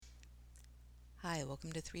Hi,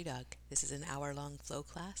 welcome to Three Dog. This is an hour-long flow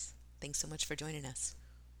class. Thanks so much for joining us.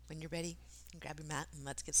 When you're ready, grab your mat and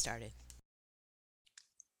let's get started.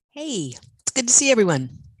 Hey, it's good to see everyone.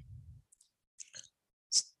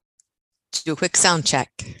 Let's do a quick sound check.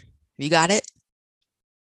 You got it?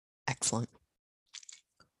 Excellent.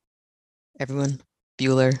 Everyone?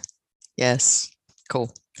 Bueller? Yes.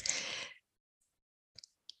 Cool.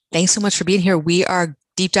 Thanks so much for being here. We are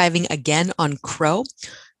deep diving again on Crow.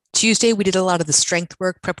 Tuesday, we did a lot of the strength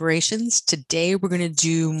work preparations. Today, we're going to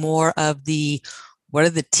do more of the what are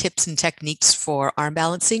the tips and techniques for arm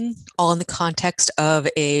balancing, all in the context of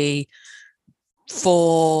a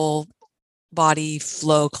full body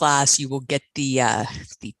flow class. You will get the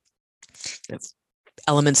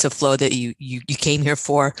elements of flow that you came here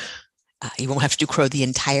for. You won't have to do Crow the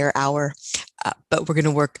entire hour, but we're going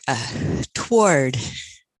to work toward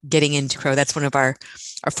getting into Crow. That's one of our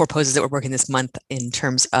four poses that we're working this month in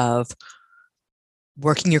terms of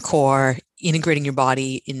working your core, integrating your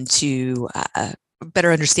body into a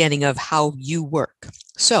better understanding of how you work.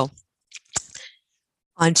 So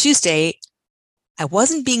on Tuesday, I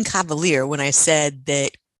wasn't being cavalier when I said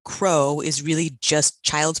that Crow is really just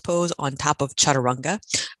child's pose on top of chaturanga.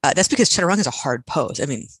 That's because chaturanga is a hard pose. I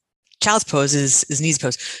mean, child's pose is an easy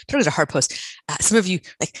pose. Chaturanga is a hard pose. Some of you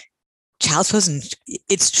like child's pose, and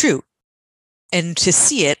it's true. And to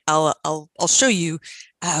see it, I'll show you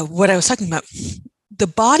what I was talking about. The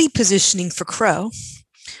body positioning for Crow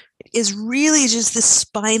is really just the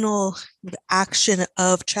spinal action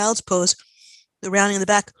of child's pose, the rounding of the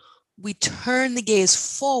back. We turn the gaze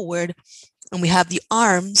forward and we have the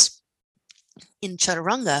arms in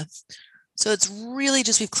chaturanga. So it's really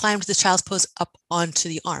just we've climbed the child's pose up onto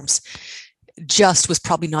the arms. Just was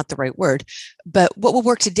probably not the right word, but what we'll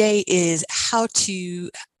work today is how to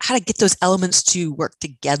get those elements to work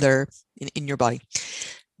together in your body.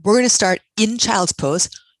 We're going to start in child's pose.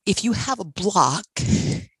 If you have a block,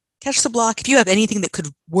 catch the block. If you have anything that could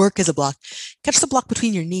work as a block, catch the block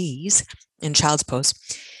between your knees in child's pose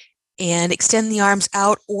and extend the arms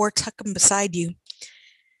out or tuck them beside you.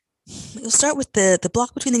 You'll start with the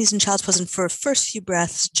block between the knees in child's pose, and for the first few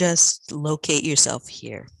breaths, just locate yourself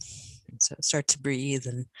here. And so start to breathe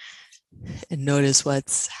and notice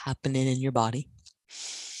what's happening in your body.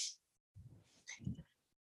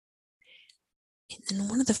 And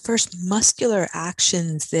one of the first muscular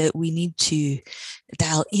actions that we need to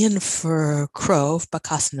dial in for Crow,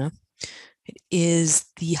 Bakasana, is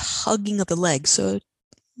the hugging of the legs. So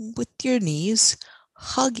with your knees,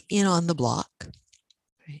 hug in on the block,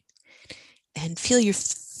 right? And feel your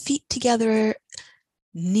feet together,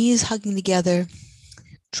 knees hugging together.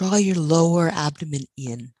 Draw your lower abdomen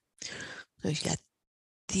in. So you've got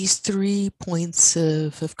these 3 points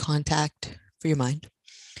of contact for your mind.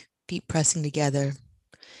 Feet pressing together,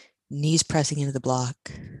 knees pressing into the block,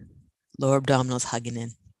 lower abdominals hugging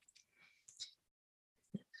in.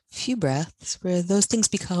 A few breaths where those things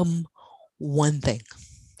become one thing,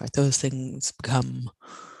 right? Those things become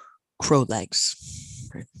crow legs,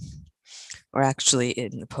 right? Or actually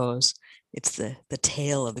in the pose, it's the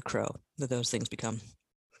tail of the crow that those things become.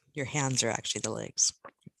 Your hands are actually the legs.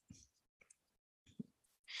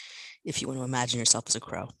 If you want to imagine yourself as a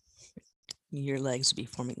crow, your legs would be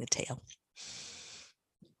forming the tail.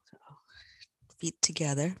 So, feet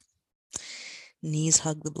together, knees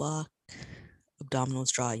hug the block,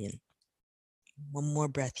 abdominals draw in. One more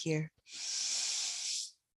breath here.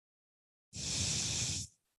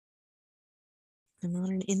 And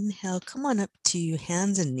on an inhale, come on up to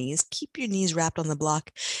hands and knees. Keep your knees wrapped on the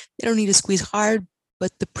block. They don't need to squeeze hard,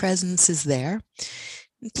 but the presence is there.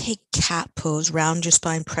 And take cat pose. Round your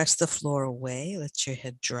spine, press the floor away. Let your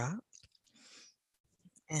head drop.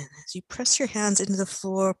 And as you press your hands into the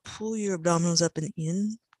floor, pull your abdominals up and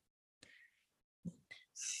in.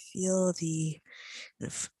 Feel the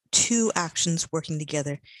two actions working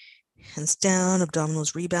together. Hands down,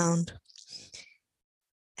 abdominals rebound.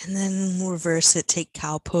 And then we'll reverse it. Take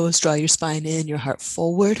cow pose. Draw your spine in, your heart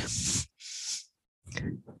forward.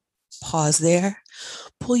 Pause there.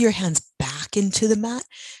 Pull your hands back into the mat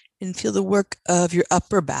and feel the work of your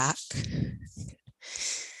upper back.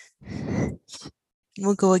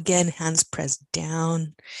 We'll go again. Hands pressed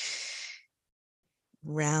down.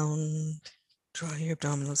 Round. Draw your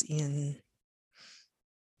abdominals in.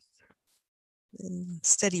 And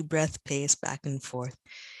steady breath pace back and forth.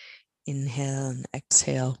 Inhale and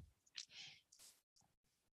exhale.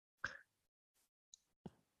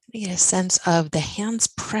 You get a sense of the hands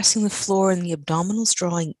pressing the floor and the abdominals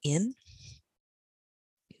drawing in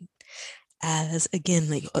as, again,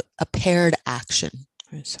 like a paired action.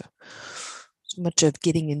 So much of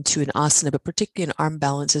getting into an asana, but particularly in arm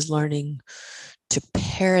balance, is learning to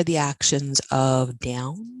pair the actions of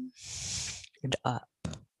down and up.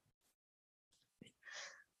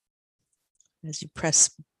 As you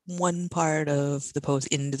press one part of the pose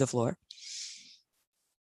into the floor,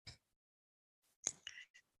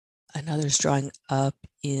 another's drawing up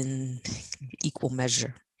in equal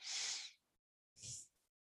measure.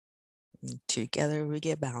 And together we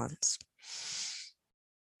get balance.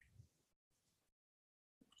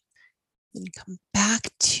 Then come back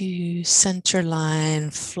to center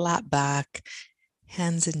line, flat back,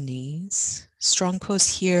 hands and knees. Strong pose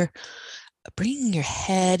here. Bringing your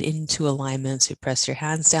head into alignment. So you press your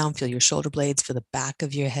hands down, feel your shoulder blades, feel the back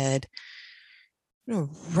of your head.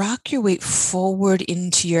 Rock your weight forward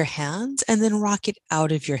into your hands and then rock it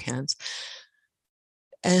out of your hands.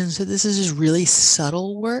 And so this is just really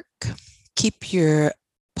subtle work. Keep your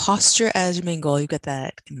posture as your main goal. You've got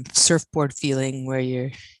that surfboard feeling where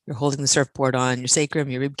you're holding the surfboard on your sacrum,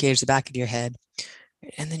 your rib cage, the back of your head.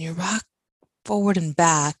 And then you rock forward and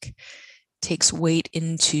back, takes weight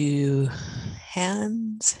into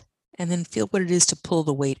hands, and then feel what it is to pull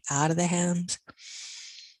the weight out of the hands.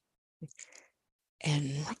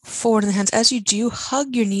 And rock forward in the hands. As you do,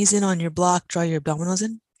 hug your knees in on your block, draw your abdominals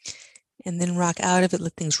in, and then rock out of it,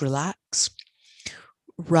 let things relax.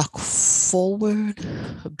 Rock forward,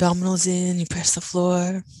 abdominals in, you press the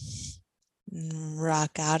floor.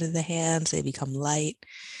 Rock out of the hands, they become light.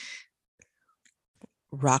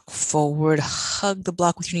 Rock forward, hug the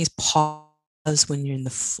block with your knees, pause when you're in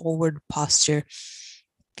the forward posture.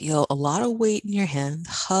 Feel a lot of weight in your hand.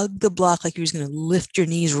 Hug the block like you're just going to lift your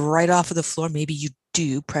knees right off of the floor. Maybe you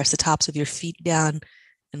do. Press the tops of your feet down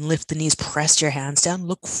and lift the knees. Press your hands down.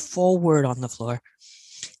 Look forward on the floor.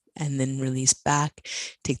 And then release back.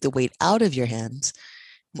 Take the weight out of your hands.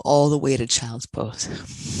 All the way to child's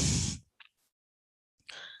pose.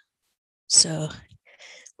 So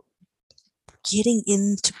getting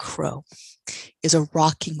into crow is a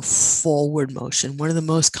rocking forward motion. One of the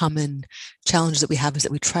most common challenges that we have is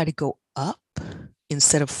that we try to go up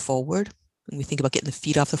instead of forward. When we think about getting the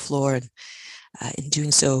feet off the floor, and in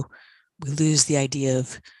doing so, we lose the idea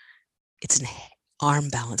of it's an arm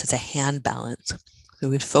balance, it's a hand balance. So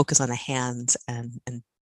we focus on the hands, and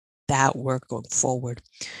that work going forward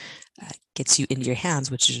gets you into your hands,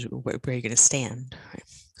 which is where you're going to stand. Right?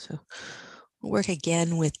 So we'll work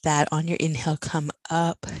again with that. On your inhale, come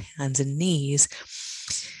up, hands and knees.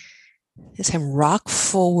 This time, rock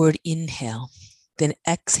forward, inhale. Then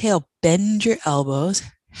exhale, bend your elbows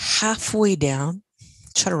halfway down,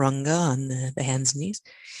 chaturanga on the hands and knees.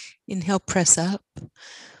 Inhale, press up,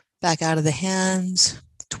 back out of the hands,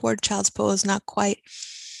 toward child's pose, not quite.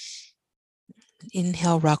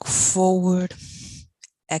 Inhale, rock forward.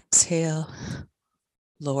 Exhale,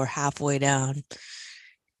 lower halfway down.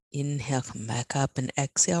 Inhale, come back up, and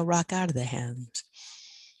exhale, rock out of the hands.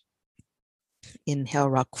 Inhale,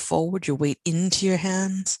 rock forward, your weight into your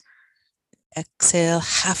hands. Exhale,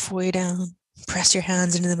 halfway down. Press your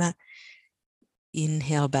hands into the mat.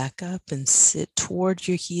 Inhale, back up and sit toward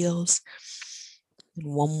your heels. And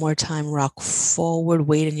one more time, rock forward,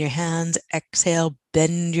 weight in your hands. Exhale,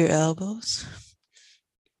 bend your elbows.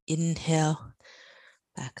 Inhale,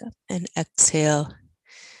 back up, and exhale.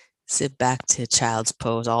 Sit back to child's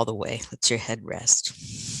pose all the way. Let your head rest.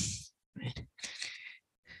 Right.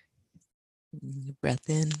 Breath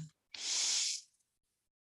in.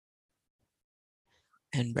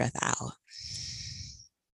 And breath out.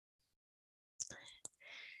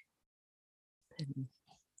 And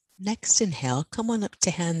next inhale, come on up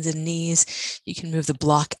to hands and knees. You can move the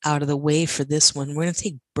block out of the way for this one. We're going to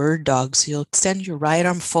take bird dog. So you'll extend your right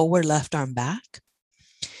arm forward, left arm back.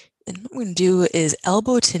 And what we're going to do is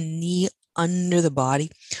elbow to knee under the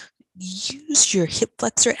body. Use your hip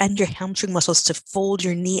flexor and your hamstring muscles to fold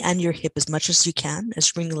your knee and your hip as much as you can as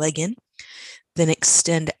you bring the leg in. Then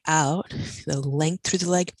extend out the length through the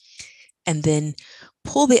leg. And then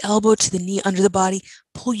pull the elbow to the knee under the body.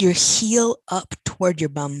 Pull your heel up toward your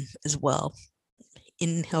bum as well.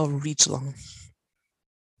 Inhale, reach long.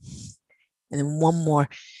 And then one more.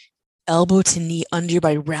 Elbow to knee under your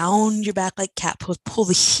body. Round your back like cat pose. Pull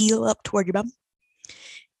the heel up toward your bum.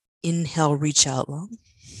 Inhale, reach out long.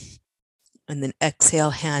 And then exhale,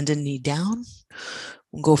 hand and knee down.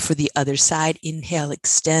 We'll go for the other side. Inhale,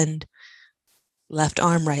 extend. Left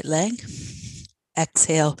arm, right leg.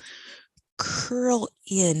 Exhale, curl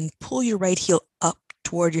in. Pull your right heel up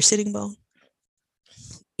toward your sitting bone.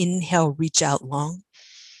 Inhale, reach out long.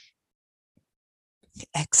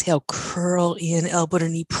 Exhale, curl in, elbow to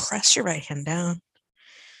knee. Press your right hand down.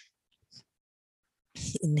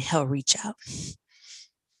 Inhale, reach out.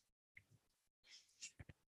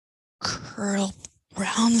 Curl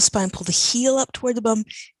Round the spine, pull the heel up toward the bum,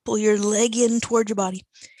 pull your leg in toward your body.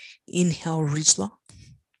 Inhale, reach long.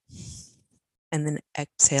 And then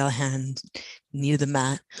exhale, hand knee to the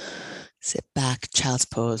mat. Sit back, child's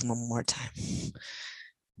pose one more time.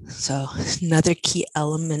 So another key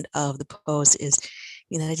element of the pose is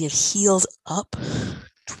that idea of heels up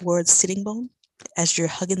towards sitting bone. As you're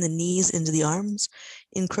hugging the knees into the arms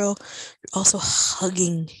in crow, you're also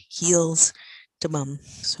hugging heels to bum.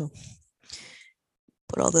 So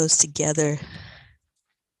put all those together,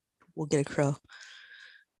 we'll get a crow.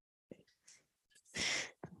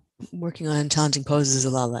 Working on challenging poses is a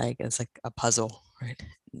lot like, it's like a puzzle, right?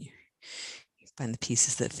 You find the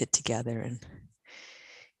pieces that fit together, and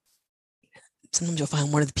sometimes you'll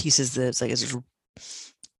find one of the pieces that's like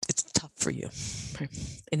it's tough for you, right?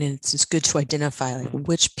 And it's just good to identify like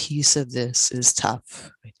which piece of this is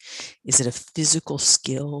tough. Right? Is it a physical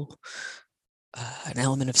skill, an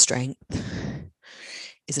element of strength?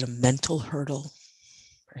 Is it a mental hurdle?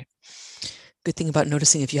 Right. Good thing about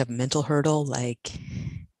noticing if you have a mental hurdle like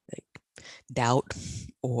doubt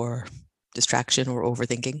or distraction or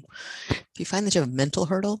overthinking, if you find that you have a mental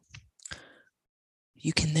hurdle,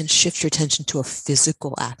 you can then shift your attention to a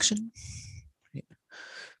physical action, right?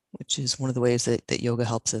 Which is one of the ways that yoga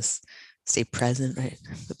helps us stay present, right?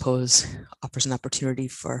 The pose offers an opportunity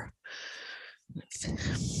for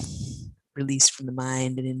release from the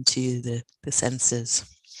mind and into the senses.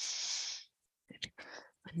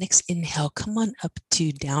 Next inhale, come on up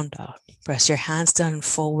to down dog. Press your hands down and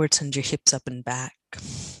forward, send your hips up and back.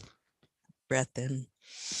 Breath in.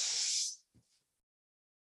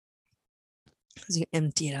 As you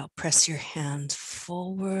empty it out, press your hands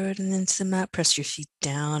forward and into the mat. Press your feet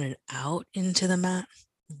down and out into the mat.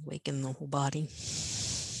 Awaken the whole body.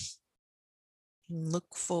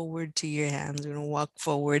 Look forward to your hands. We're going to walk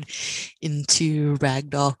forward into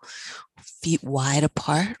ragdoll. Feet wide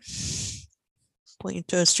apart. Point your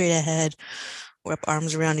toes straight ahead. Wrap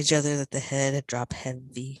arms around each other. Let the head drop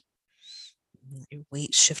heavy. Let your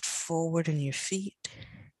weight shift forward in your feet.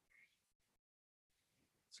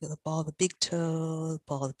 Feel the ball of the big toe, the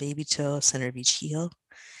ball of the baby toe, center of each heel.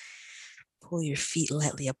 Pull your feet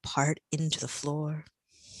lightly apart into the floor.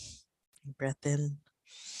 Breath in.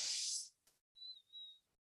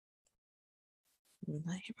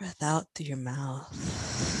 Let your breath out through your mouth.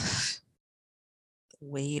 The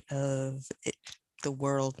weight of the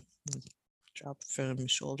world drop from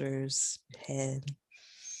shoulders, head,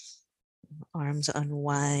 arms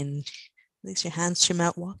unwind. Release your hands to your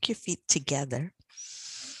mat. Walk your feet together.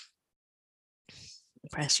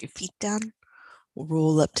 Press your feet down.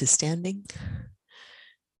 Roll up to standing.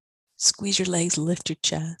 Squeeze your legs, lift your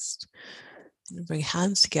chest. And bring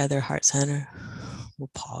hands together, heart center.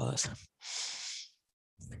 We'll pause.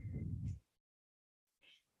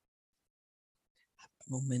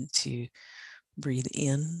 Moment to breathe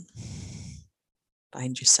in.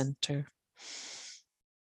 Find your center.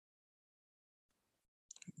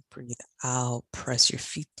 Breathe out. Press your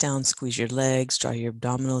feet down. Squeeze your legs. Draw your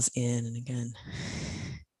abdominals in. And again,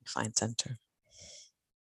 find center.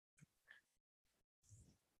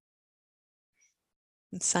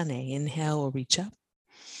 And Sane, inhale or reach up.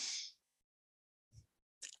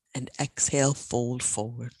 And exhale, fold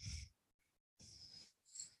forward.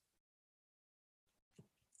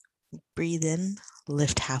 Breathe in,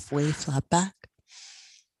 lift halfway, flat back.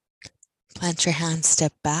 Plant your hands,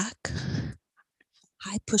 step back.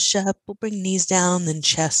 High push up, we'll bring knees down, then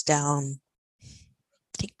chest down.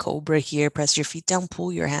 Take cobra here, press your feet down,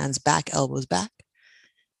 pull your hands back, elbows back.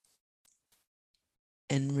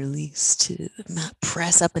 And release to the mat,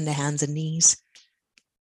 press up into hands and knees.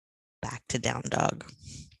 Back to down dog.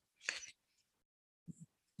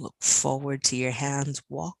 Look forward to your hands,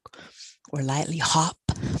 walk or lightly hop.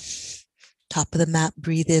 Top of the mat,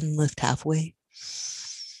 breathe in, lift halfway.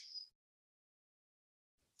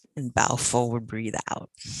 And bow forward, breathe out.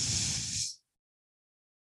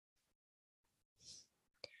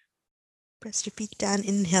 Press your feet down,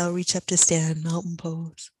 inhale, reach up to stand, mountain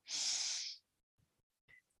pose.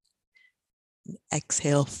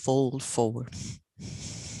 Exhale, fold forward.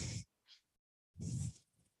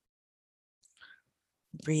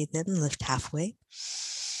 Breathe in, lift halfway.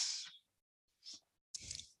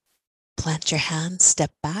 Plant your hands,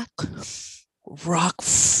 step back, rock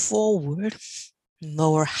forward,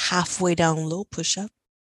 lower halfway down low, push up.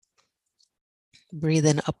 Breathe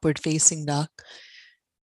in, upward facing dog.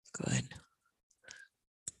 Good.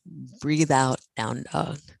 Breathe out, down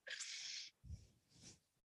dog.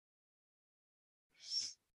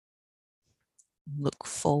 Look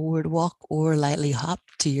forward, walk or lightly hop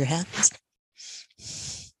to your hands.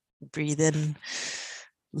 Breathe in,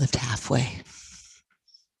 lift halfway.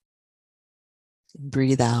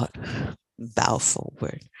 Breathe out, bow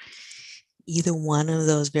forward. Either one of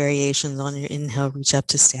those variations on your inhale, reach up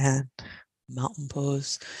to stand. Mountain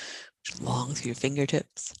pose, long through your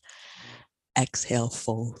fingertips. Exhale,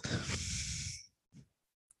 fold.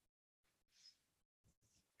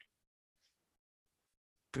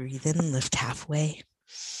 Breathe in, lift halfway.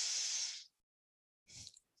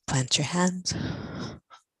 Plant your hands.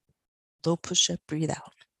 Low push-up, breathe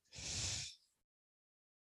out.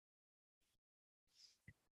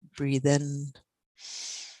 Breathe in.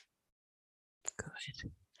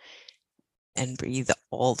 Good. And breathe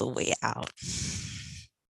all the way out.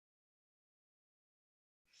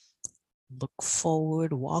 Look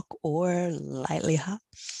forward, walk or lightly hop.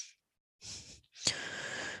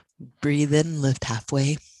 Breathe in, lift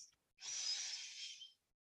halfway.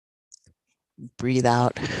 Breathe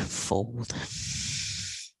out, fold.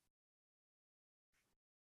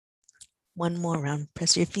 One more round.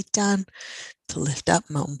 Press your feet down to lift up,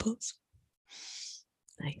 mountain pose.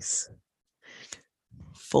 Nice.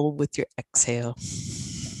 Fold with your exhale.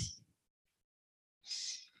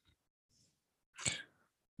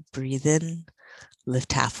 Breathe in,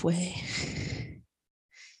 lift halfway.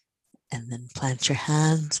 And then plant your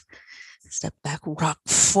hands. Step back, rock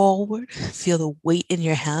forward. Feel the weight in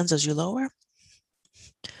your hands as you lower.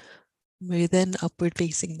 Breathe in, upward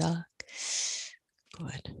facing dog.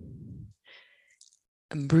 Good.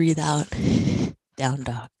 And breathe out, down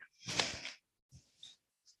dog.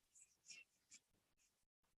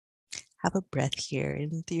 Have a breath here,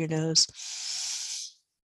 in through your nose.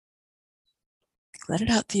 Let it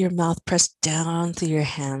out through your mouth, press down through your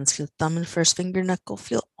hands. Feel thumb and first finger knuckle.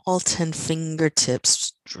 Feel all 10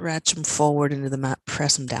 fingertips. Stretch them forward into the mat,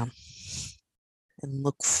 press them down. And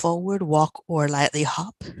look forward, walk or lightly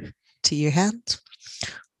hop to your hands.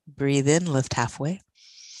 Breathe in, lift halfway.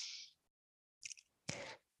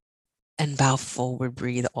 And bow forward,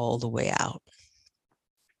 breathe all the way out.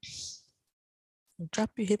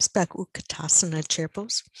 Drop your hips back, Utkatasana, chair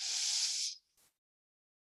pose.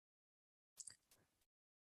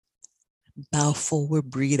 Bow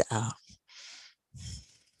forward, breathe out.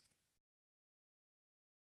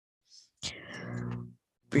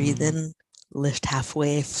 Breathe in, lift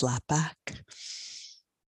halfway, flat back.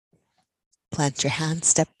 Plant your hands,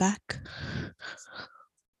 step back.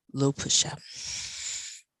 Low push-up.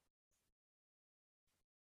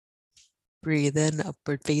 Breathe in,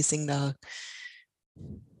 upward facing dog.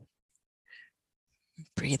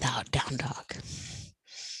 Breathe out, down dog.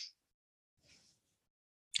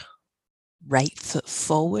 Right foot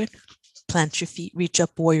forward. Plant your feet, reach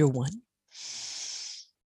up, warrior one.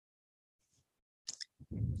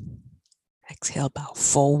 Exhale, bow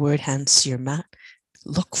forward, hands to your mat.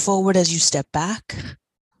 Look forward as you step back.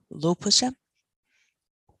 Low push-up.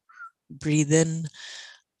 Breathe in,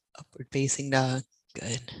 upward facing dog.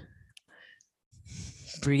 Good.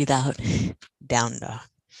 Breathe out, down dog.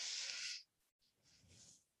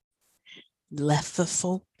 Left foot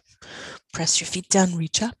forward. Press your feet down,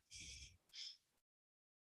 reach up.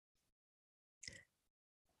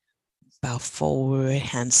 Bow forward,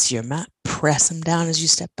 hands to your mat. Press them down as you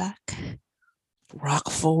step back.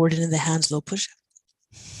 Rock forward into the hands, low push-up.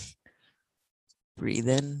 Breathe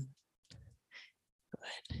in.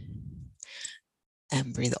 Good.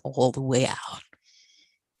 And breathe all the way out.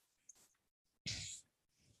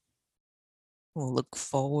 We'll look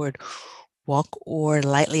forward, walk or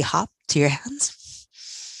lightly hop to your hands.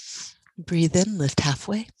 Breathe in, lift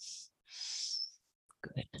halfway.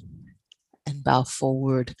 Good. And bow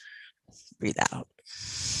forward, breathe out.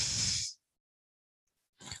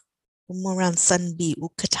 One more round, sun B,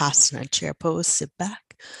 Utkatasana, chair pose, sit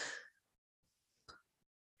back.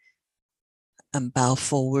 And bow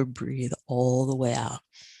forward, breathe all the way out.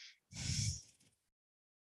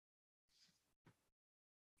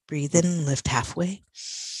 Breathe in, lift halfway.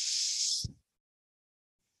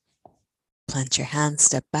 Plant your hands,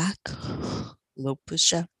 step back. Low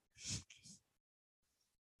push-up.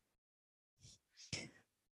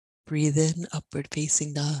 Breathe in, upward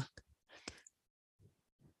facing dog.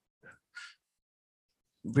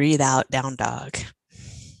 Breathe out, down dog.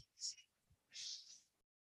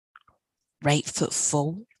 Right foot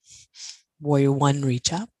forward. Warrior one,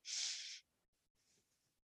 reach up.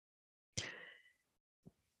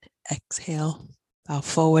 Exhale, bow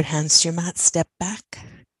forward, hands to your mat, step back.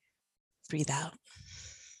 Breathe out.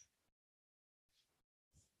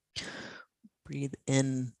 Breathe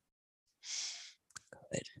in.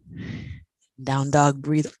 Good. Down dog,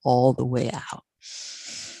 breathe all the way out.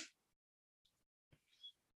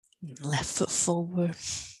 Left foot forward,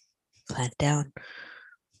 plant down.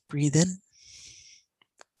 Breathe in.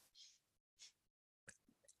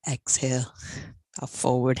 Exhale, Now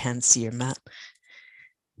forward, hands to your mat.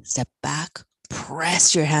 Step back,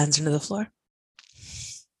 press your hands into the floor.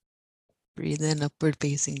 Breathe in, upward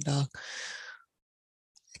facing dog.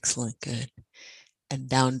 Excellent, good. And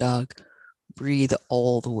down dog, breathe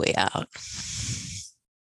all the way out.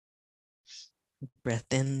 Breath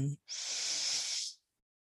in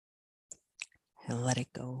and let it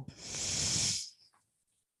go.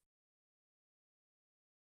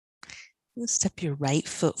 Step your right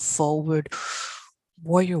foot forward.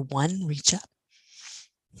 Warrior one, reach up.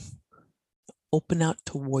 Open out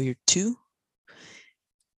to warrior two.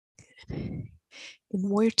 In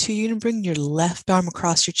warrior two, you're going to bring your left arm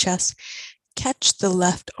across your chest. Catch the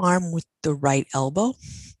left arm with the right elbow.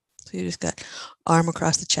 So you just got arm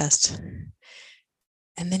across the chest.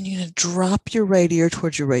 And then you're going to drop your right ear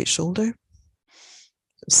towards your right shoulder.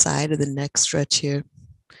 Side of the neck stretch here.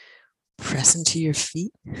 Press into your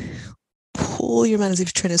feet. Pull your mat as if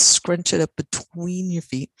you're trying to scrunch it up between your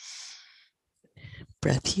feet.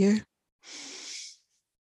 Breath here.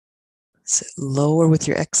 Sit lower with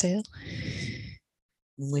your exhale.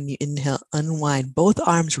 When you inhale, unwind. Both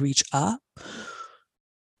arms reach up.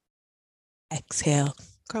 Exhale.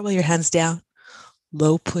 Curl your hands down.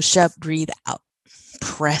 Low push up. Breathe out.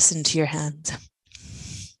 Press into your hands.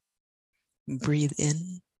 Breathe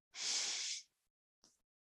in.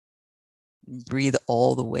 Breathe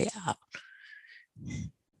all the way out.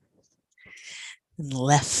 And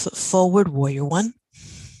left foot forward, warrior one.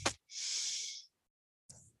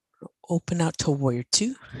 Open out to warrior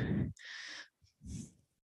two.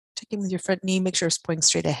 Check in with your front knee. Make sure it's pointing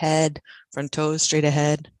straight ahead. Front toes straight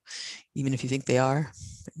ahead, even if you think they are.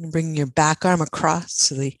 And bring your back arm across.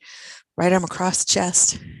 So the right arm across the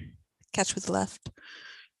chest. Catch with the left.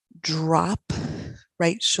 Drop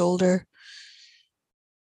right shoulder.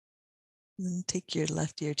 And take your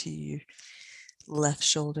left ear to your left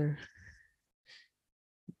shoulder.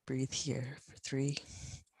 Breathe here for 3.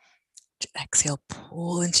 Exhale,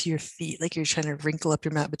 pull into your feet like you're trying to wrinkle up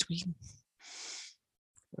your mat between.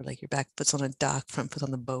 Or like your back foot's on a dock, front foot's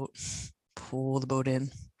on the boat. Pull the boat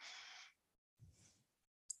in.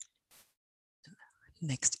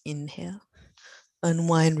 Next inhale.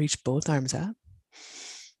 Unwind, reach both arms up.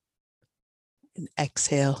 And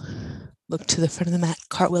exhale, look to the front of the mat,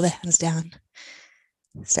 cartwheel the hands down.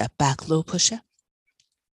 Step back, low push-up.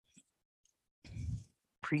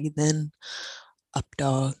 Breathe in, up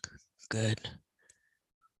dog, good.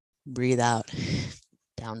 Breathe out,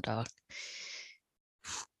 down dog.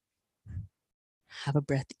 Have a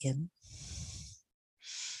breath in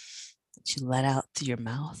that you let out through your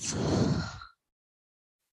mouth.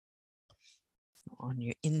 On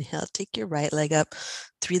your inhale, take your right leg up,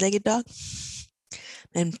 3-legged dog.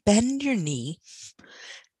 Then bend your knee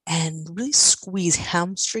and really squeeze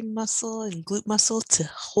hamstring muscle and glute muscle to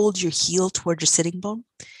hold your heel toward your sitting bone.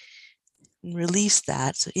 And release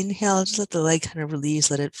that. So inhale, just let the leg kind of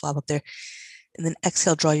release, let it flop up there. And then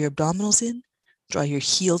exhale, draw your abdominals in, draw your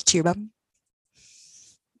heel to your bum.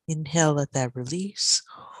 Inhale, let that release.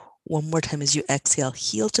 One more time as you exhale,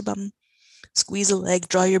 heel to bum. Squeeze the leg,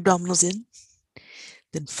 draw your abdominals in.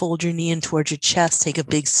 Then fold your knee in towards your chest, take a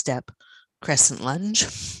big step. Crescent lunge,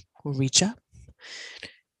 we'll reach up.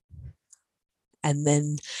 And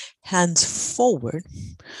then hands forward,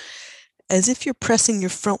 as if you're pressing your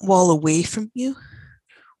front wall away from you.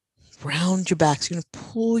 Round your back. So you're going to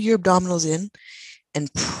pull your abdominals in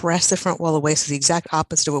and press the front wall away. So the exact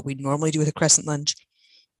opposite of what we normally do with a crescent lunge.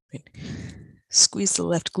 Right. Squeeze the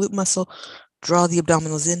left glute muscle, draw the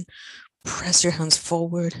abdominals in, press your hands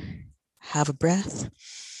forward, have a breath.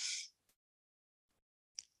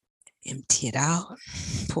 Empty it out,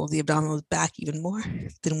 pull the abdominals back even more.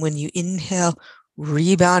 Then when you inhale,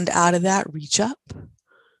 rebound out of that, reach up.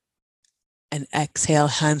 And exhale,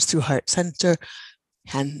 hands through heart center,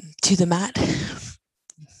 hand to the mat.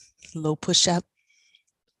 Low push up.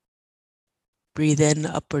 Breathe in,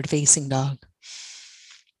 upward facing dog.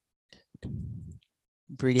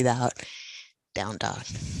 Breathe out, down dog.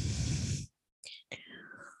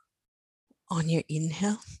 On your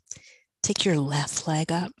inhale, take your left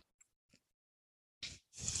leg up.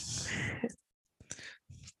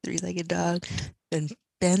 3-legged dog. Then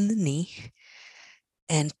bend the knee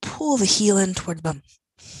and pull the heel in toward the bum.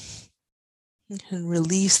 And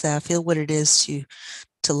release that. Feel what it is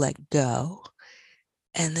to let go.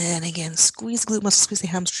 And then again, squeeze glute muscle, squeeze the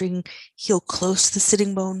hamstring, heel close to the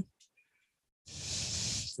sitting bone.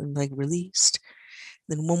 And leg released.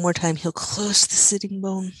 Then one more time, heel close to the sitting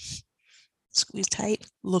bone. Squeeze tight,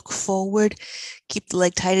 look forward. Keep the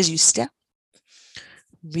leg tight as you step.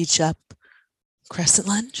 Reach up, crescent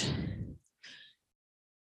lunge.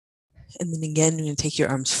 And then again, you're going to take your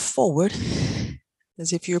arms forward.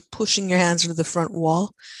 as if you're pushing your hands into the front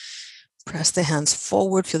wall. Press the hands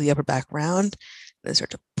forward, feel the upper back round. Then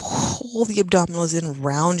start to pull the abdominals in,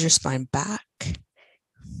 round your spine back.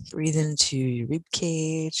 Breathe into your rib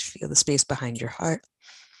cage, feel the space behind your heart.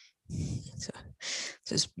 So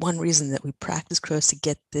there's one reason that we practice crows to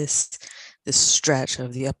get this stretch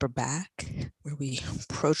of the upper back where we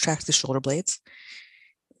protract the shoulder blades,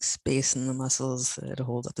 space in the muscles that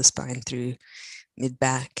hold up the spine through mid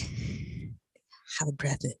back. Have a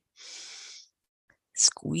breath in.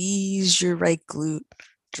 Squeeze your right glute,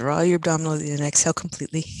 draw your abdominals in, exhale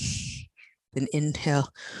completely. Then inhale,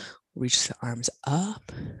 reach the arms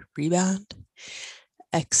up, rebound.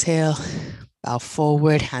 Exhale, bow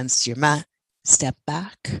forward, hands to your mat, step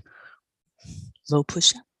back, low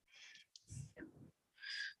push-up.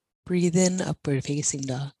 Breathe in, upward facing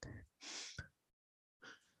dog.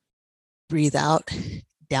 Breathe out,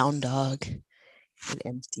 down dog, and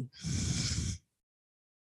empty.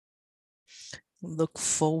 Look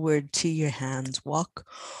forward to your hands, walk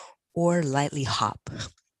or lightly hop,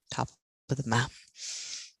 top of the mat.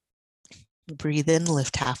 Breathe in,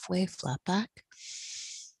 lift halfway, flat back.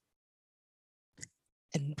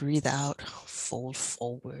 And breathe out, fold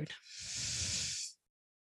forward.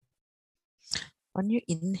 On your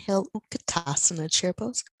inhale, Utkatasana, chair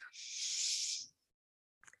pose.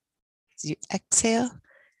 As you exhale,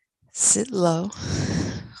 sit low,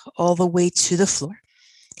 all the way to the floor,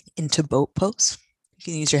 into boat pose. You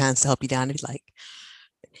can use your hands to help you down if you'd like.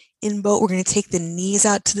 In boat, we're going to take the knees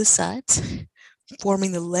out to the sides,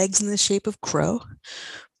 forming the legs in the shape of crow.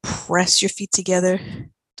 Press your feet together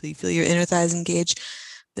till you feel your inner thighs engage.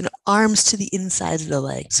 Then arms to the insides of the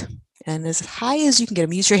legs. And as high as you can get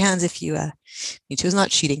them, use your hands if you need to. It's not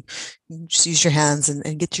cheating. Just use your hands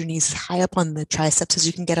and get your knees as high up on the triceps as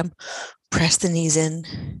you can get them. Press the knees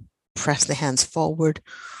in, press the hands forward,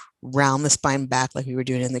 round the spine back like we were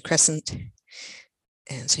doing in the crescent.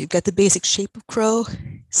 And so you've got the basic shape of crow,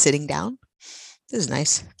 sitting down. This is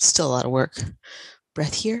nice. Still a lot of work.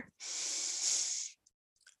 Breath here.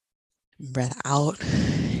 Breath out.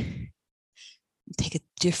 Take a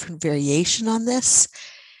different variation on this.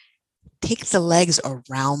 Take the legs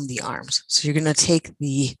around the arms. So you're going to take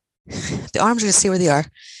the arms are going to stay where they are.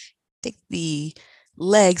 Take the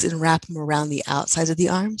legs and wrap them around the outsides of the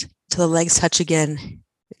arms until the legs touch again,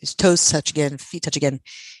 toes touch again, feet touch again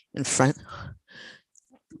in front.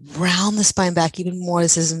 Round the spine back even more.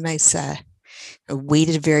 This is a nice a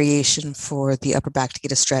weighted variation for the upper back to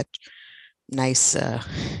get a stretch. Nice,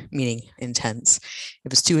 meaning intense.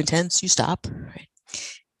 If it's too intense, you stop. Right?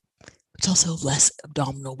 It's also less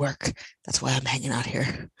abdominal work. That's why I'm hanging out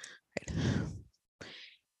here. Right?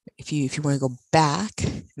 If you want to go back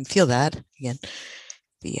and feel that again,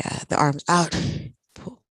 the arms out,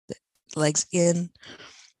 pull the legs in.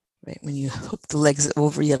 Right when you hook the legs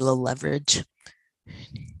over, you have a little leverage.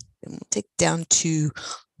 Then we'll take down to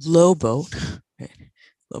low boat. Right?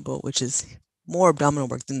 Low boat, which is more abdominal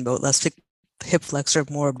work than boat, less hip flexor,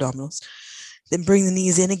 more abdominals. Then bring the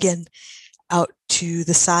knees in again, out to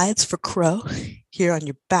the sides for crow, here on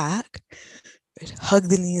your back. Right? Hug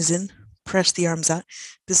the knees in, press the arms out.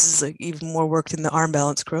 This is like even more work than the arm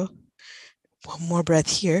balance crow. One more breath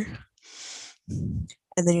here. And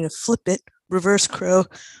then you're gonna flip it, reverse crow,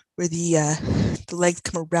 where the legs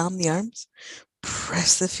come around the arms.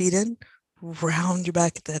 Press the feet in, round your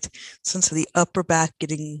back at that sense of the upper back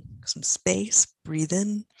getting some space. Breathe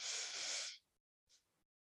in.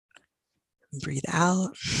 Breathe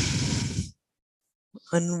out.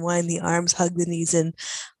 Unwind the arms, hug the knees in,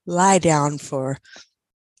 lie down for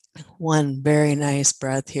one very nice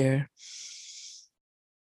breath here.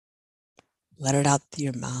 Let it out through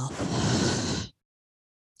your mouth.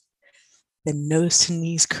 Then nose to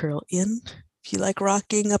knees curl in. If you like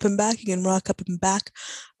rocking up and back, you can rock up and back.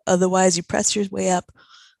 Otherwise, you press your way up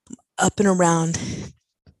and around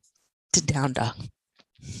to down dog.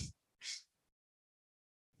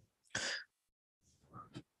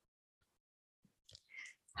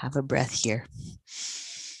 Have a breath here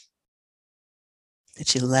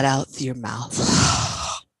that you let out through your mouth.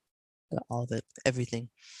 All of it, everything.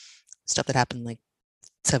 Stuff that happened like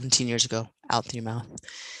 17 years ago, out through your mouth.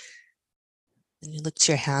 Then you look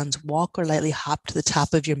to your hands, walk or lightly hop to the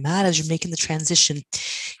top of your mat as you're making the transition.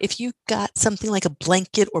 If you've got something like a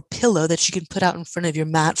blanket or pillow that you can put out in front of your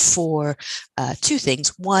mat for two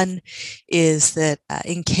things. One is that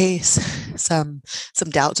in case some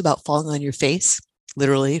doubts about falling on your face,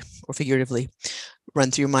 literally or figuratively, run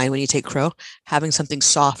through your mind when you take crow, having something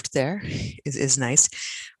soft there is nice.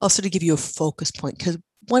 Also to give you a focus point, because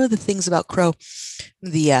one of the things about crow,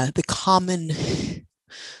 the common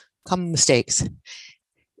mistakes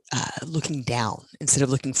looking down instead of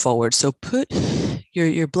looking forward. So put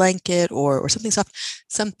your blanket or something soft,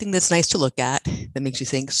 something that's nice to look at, that makes you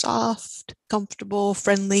think soft, comfortable,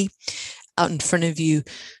 friendly, out in front of you,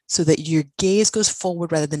 so that your gaze goes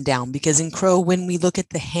forward rather than down. Because in crow, when we look at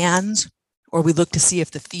the hands or we look to see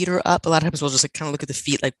if the feet are up, a lot of times we'll just like kind of look at the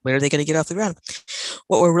feet, like where are they going to get off the ground?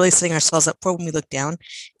 What we're really setting ourselves up for when we look down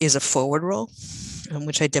is a forward roll,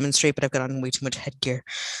 which I demonstrate, but I've got on way too much headgear.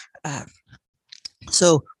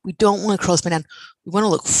 So we don't want to curl spine down. We want to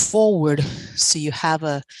look forward, so you have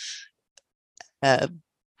a kind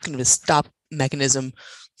of a stop mechanism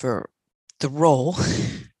for the roll,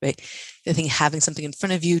 right? I think having something in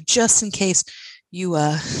front of you just in case you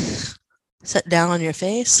set down on your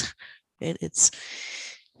face, right? It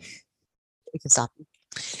can stop you.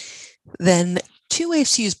 Then 2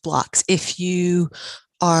 ways to use blocks. If you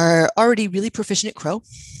are already really proficient at crow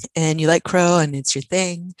and you like crow and it's your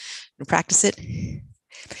thing and practice it,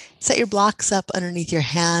 set your blocks up underneath your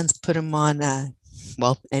hands, put them on,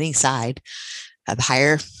 well, any side. The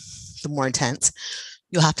higher, the more intense.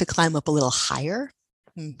 You'll have to climb up a little higher.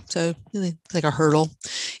 So really like a hurdle.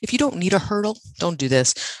 If you don't need a hurdle, don't do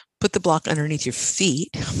this. Put the block underneath your feet,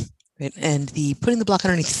 right? And putting the block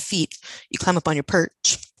underneath feet, you climb up on your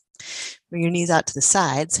perch. Bring your knees out to the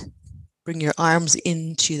sides. Bring your arms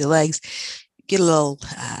into the legs. Get a little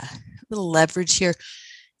leverage here.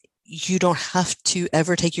 You don't have to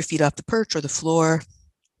ever take your feet off the perch or the floor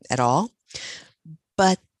at all,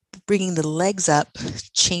 but bringing the legs up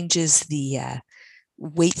changes the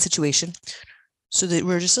weight situation, so that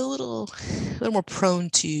we're just a little more prone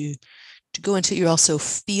to go into it. You're also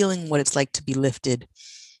feeling what it's like to be lifted.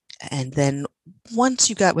 And then once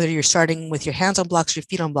you got, whether you're starting with your hands on blocks or your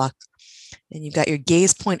feet on blocks, and you've got your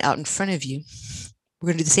gaze point out in front of you, we're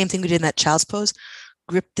going to do the same thing we did in that child's pose.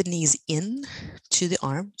 Grip the knees in to the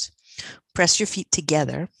arms, press your feet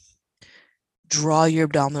together, draw your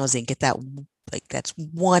abdominals in, get that, like that's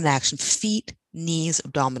one action, feet, knees,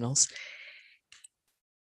 abdominals.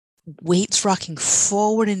 Weights rocking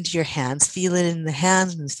forward into your hands, feel it in the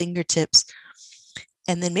hands and the fingertips.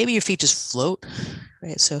 And then maybe your feet just float,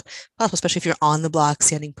 right? So possible, especially if you're on the block,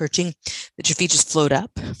 standing, perching, that your feet just float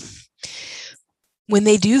up. When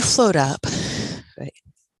they do float up, right,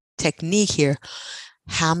 technique here,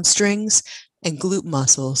 hamstrings and glute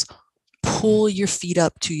muscles pull your feet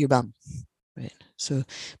up to your bum, right? So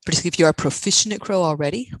particularly if you are proficient at crow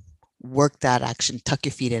already, work that action, tuck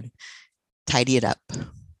your feet in, tidy it up.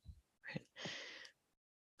 Right.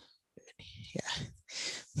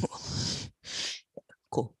 Yeah.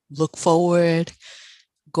 Cool. Look forward,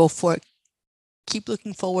 go for it. Keep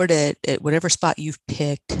looking forward at whatever spot you've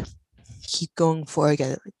picked. Keep going for it.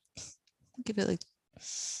 Give it like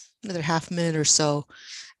another half minute or so.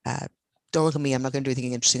 Don't look at me. I'm not going to do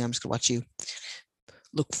anything interesting. I'm just going to watch you.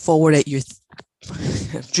 Look forward at your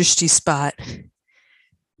drishti spot.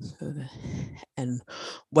 And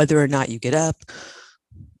whether or not you get up,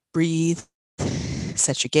 breathe,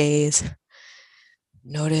 set your gaze.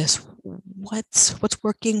 Notice what's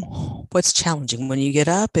working, what's challenging. When you get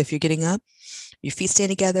up, if you're getting up, your feet stay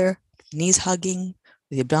together, knees hugging,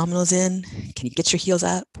 the abdominals in. Can you get your heels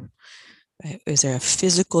up? Right? Is there a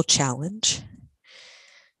physical challenge?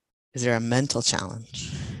 Is there a mental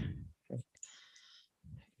challenge?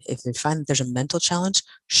 If you find that there's a mental challenge,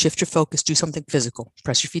 shift your focus, do something physical.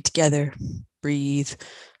 Press your feet together, breathe,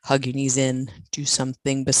 hug your knees in, do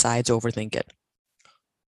something besides overthink it.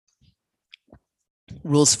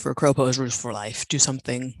 Rules for crow pose, rules for life. Do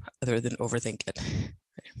something other than overthink it.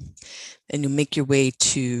 And you make your way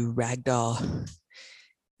to ragdoll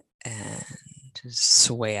and just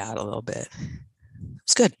sway out a little bit.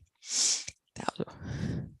 It's good. That was good.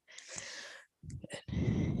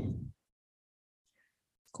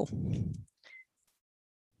 Cool.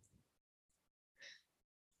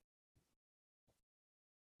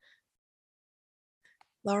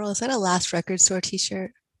 Laurel, is that a Last Record Store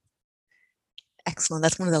t-shirt? Excellent.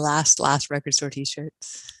 That's one of the last Record Store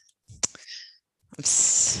t-shirts.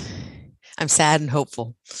 I'm sad and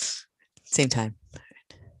hopeful. Same time.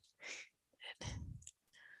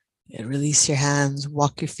 And release your hands,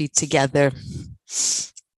 walk your feet together,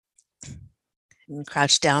 and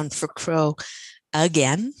crouch down for crow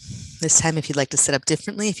again. This time, if you'd like to set up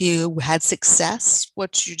differently, if you had success,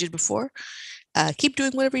 what you did before, keep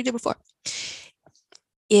doing whatever you did before.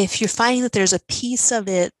 If you're finding that there's a piece of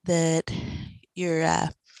it that you're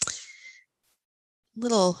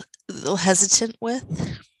little hesitant with,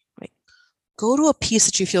 right, go to a piece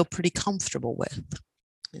that you feel pretty comfortable with.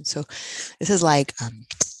 And so this is like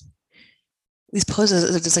these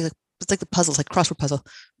poses are just like it's like the puzzles, like crossword puzzle,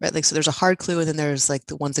 right? Like, so there's a hard clue, and then there's like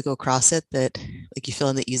the ones that go across it that like you fill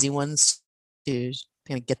in the easy ones to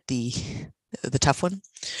kind of get the tough one.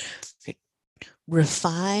 Okay.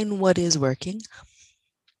 Refine what is working.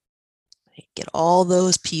 Get all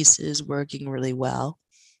those pieces working really well.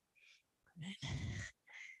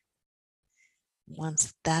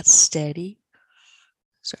 Once that's steady,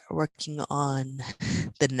 start working on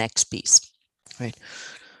the next piece, right?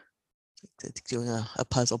 Doing a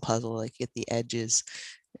puzzle, like get the edges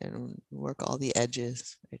and work all the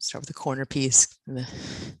edges. Right? Start with the corner piece and the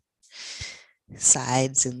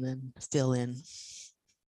sides, and then fill in.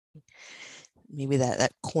 Maybe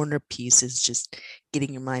that corner piece is just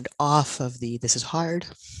getting your mind off of the this is hard,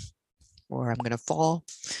 or I'm going to fall,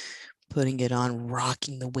 putting it on,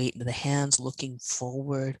 rocking the weight into the hands, looking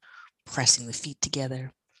forward, pressing the feet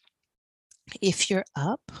together. If you're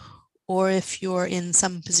up, or if you're in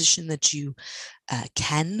some position that you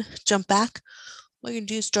can jump back, what you can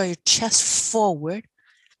do is draw your chest forward,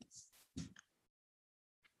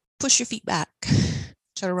 push your feet back,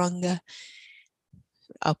 chaturanga,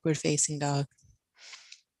 upward facing dog,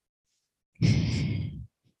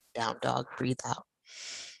 down dog, breathe out.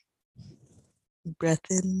 Breath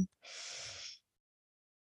in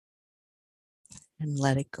and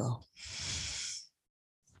let it go.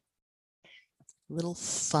 A little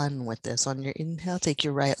fun with this. On your inhale, take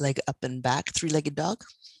your right leg up and back, three-legged dog.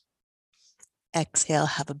 Exhale,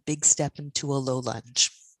 have a big step into a low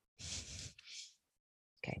lunge.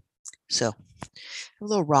 Okay, so a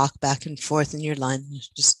little rock back and forth in your lunge,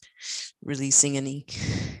 just releasing any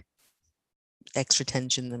extra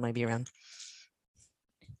tension that might be around.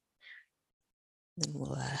 Then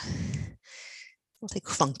we'll take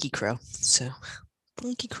funky crow. So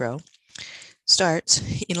funky crow starts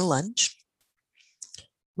in a lunge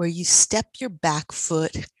where you step your back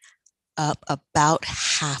foot up about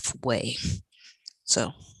halfway.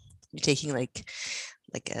 So you're taking like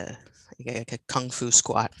a kung fu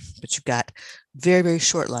squat, but you've got very, very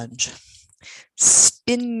short lunge.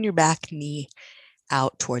 Spin your back knee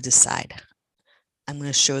out towards the side. I'm going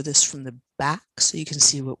to show this from the back so you can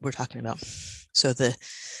see what we're talking about. So the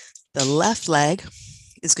left leg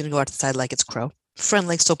is going to go out to the side like it's crow. Front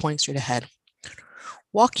leg still pointing straight ahead.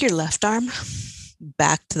 Walk your left arm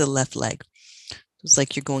back to the left leg. It's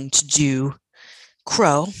like you're going to do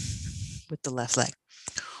crow with the left leg.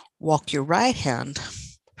 Walk your right hand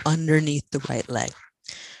underneath the right leg.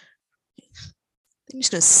 Then you're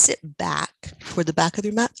just going to sit back toward the back of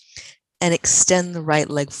your mat and extend the right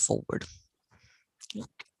leg forward.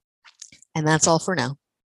 And that's all for now.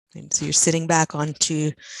 And so you're sitting back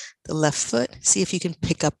onto the left foot. See if you can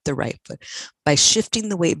pick up the right foot. By shifting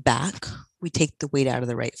the weight back, we take the weight out of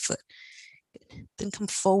the right foot. Then come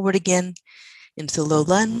forward again into low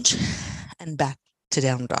lunge and back to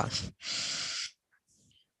down dog.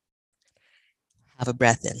 Have a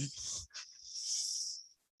breath in.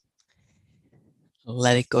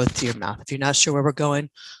 Let it go through your mouth. If you're not sure where we're going,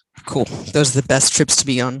 cool. Those are the best trips to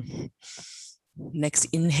be on. Next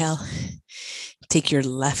inhale, take your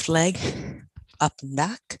left leg up and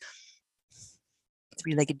back,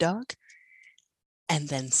 three-legged dog, and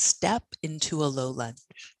then step into a low lunge.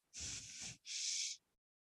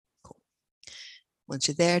 Cool. Once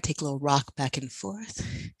you're there, take a little rock back and forth.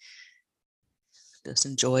 Just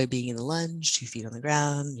enjoy being in the lunge, 2 feet on the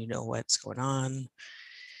ground. You know what's going on.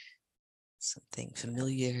 Something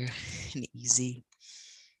familiar and easy.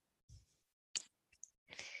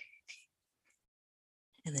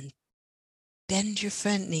 And then bend your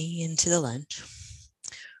front knee into the lunge.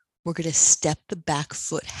 We're going to step the back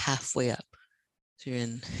foot halfway up. So you're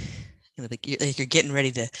in, like you're getting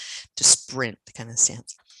ready to sprint kind of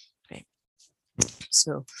stance. Okay.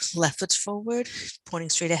 So left foot's forward,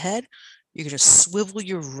 pointing straight ahead. You're going to swivel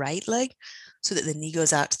your right leg so that the knee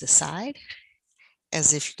goes out to the side,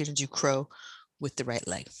 as if you're going to do crow with the right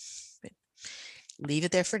leg. Right. Leave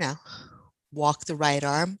it there for now. Walk the right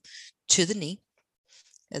arm to the knee,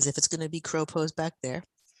 as if it's going to be crow pose back there.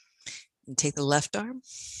 And take the left arm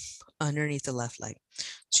underneath the left leg.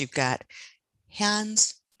 So you've got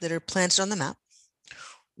hands that are planted on the mat,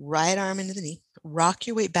 right arm into the knee, rock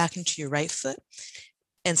your weight back into your right foot,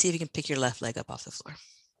 and see if you can pick your left leg up off the floor.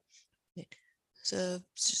 So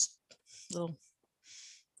it's just a little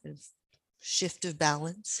shift of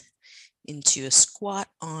balance into a squat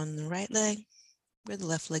on the right leg where the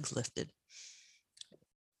left leg's lifted.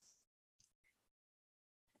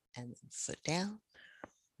 And then foot down,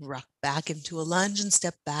 rock back into a lunge and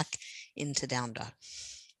step back into down dog.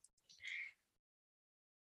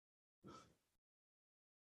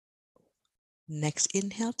 Next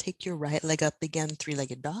inhale, take your right leg up again,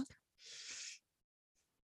 three-legged dog.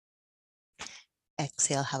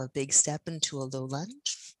 Exhale, have a big step into a low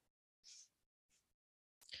lunge.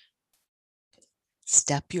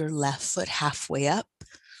 Step your left foot halfway up,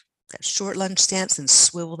 that short lunge stance, and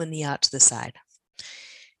swivel the knee out to the side.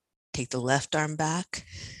 Take the left arm back,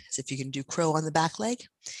 as if you can do crow on the back leg.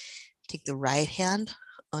 Take the right hand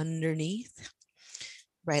underneath,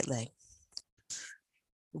 right leg.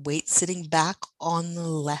 Weight sitting back on the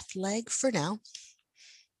left leg for now.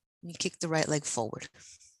 You kick the right leg forward.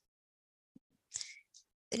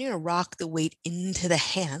 Then you're going to rock the weight into the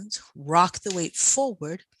hands, rock the weight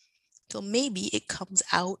forward until maybe it comes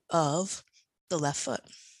out of the left foot.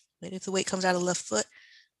 Right? If the weight comes out of the left foot,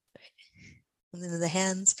 and into the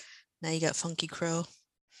hands, now you got funky crow.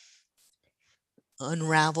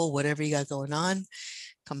 Unravel whatever you got going on.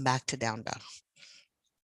 Come back to down dog.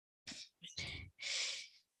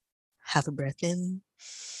 Have a breath in.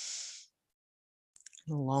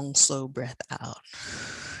 And a long, slow breath out.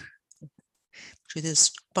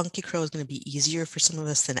 This funky crow is going to be easier for some of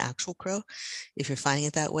us than actual crow. If you're finding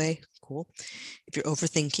it that way, cool. If you're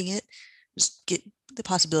overthinking it, just get the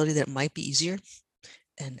possibility that it might be easier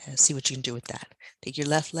and see what you can do with that. Take your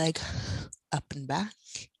left leg up and back.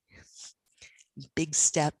 Big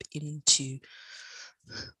step into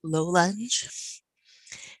low lunge.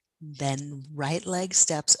 Then right leg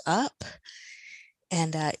steps up.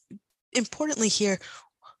 And importantly here,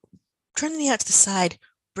 turn the knee out to the side.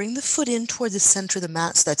 Bring the foot in toward the center of the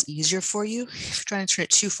mat so that's easier for you. If you're trying to turn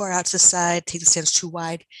it too far out to the side, take the stance too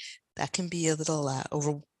wide, that can be a little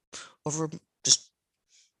over just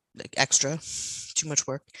like extra, too much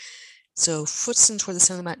work. So foot's in toward the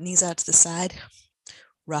center of the mat, knees out to the side.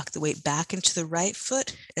 Rock the weight back into the right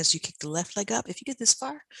foot as you kick the left leg up. If you get this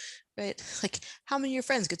far, right, like how many of your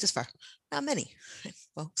friends get this far? Not many, right?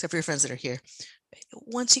 Well, except for your friends that are here. Right?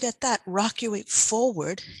 Once you got that, rock your weight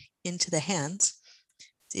forward into the hands.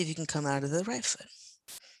 See if you can come out of the right foot.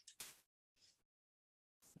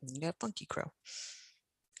 You got funky crow.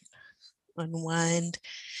 Unwind,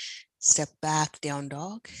 step back, down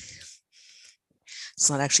dog. It's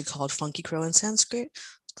not actually called funky crow in Sanskrit.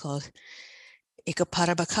 It's called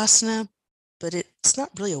Ekaparabhakasana, but it's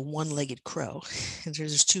not really a one-legged crow.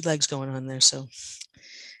 There's two legs going on there, so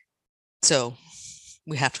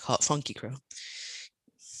we have to call it funky crow.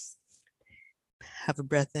 Have a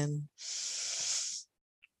breath in.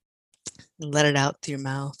 Let it out through your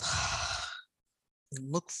mouth.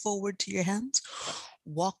 Look forward to your hands.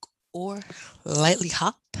 Walk or lightly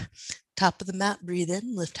hop. Top of the mat, breathe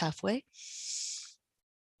in, lift halfway.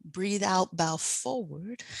 Breathe out, bow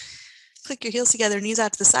forward. Click your heels together, knees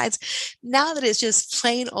out to the sides. Now that it's just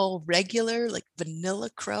plain old regular, like vanilla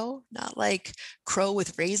crow, not like crow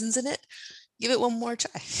with raisins in it, give it one more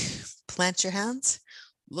try. Plant your hands,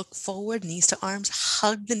 look forward, knees to arms,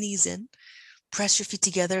 hug the knees in, press your feet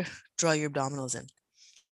together, draw your abdominals in.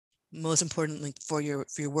 Most importantly for your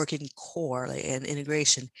working core and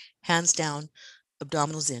integration, hands down,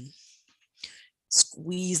 abdominals in.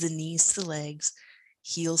 Squeeze the knees to the legs,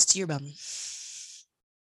 heels to your bum.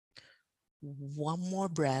 One more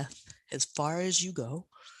breath as far as you go.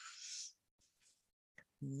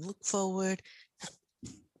 Look forward.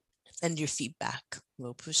 Send your feet back.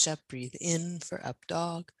 Low push up. Breathe in for up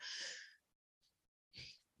dog.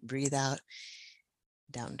 Breathe out.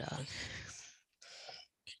 Down dog.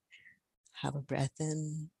 Have a breath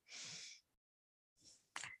in.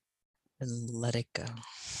 And let it go.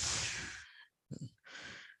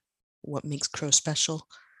 What makes crow special?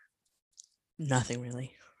 Nothing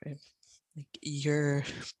really, right? Like your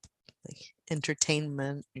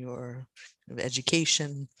entertainment, your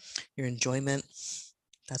education, your enjoyment,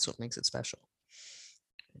 that's what makes it special.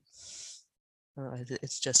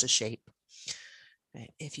 It's just a shape. Right?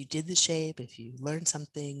 If you did the shape, if you learned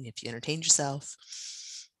something, if you entertained yourself,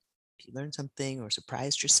 if you learned something or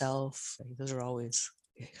surprised yourself, right? Those are always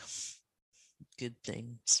good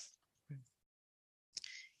things.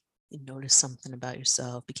 You noticed something about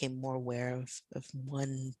yourself, became more aware of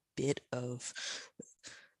one bit of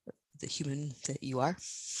the human that you are.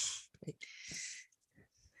 Right?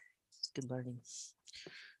 Good learning.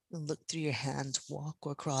 Look through your hands, walk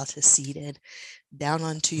or crawl to seated, down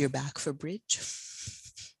onto your back for bridge.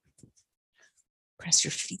 Press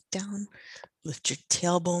your feet down, lift your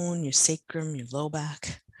tailbone, your sacrum, your low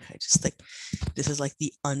back. Just like, this is like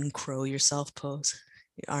the uncrow yourself pose.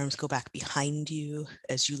 Your arms go back behind you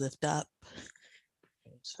as you lift up.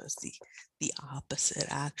 So it's the opposite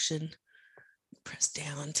action. Press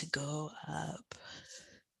down to go up.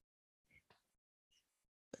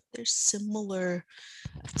 But there's similar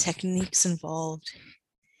techniques involved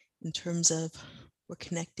in terms of we're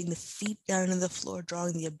connecting the feet down to the floor,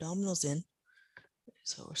 drawing the abdominals in.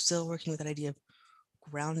 So we're still working with that idea of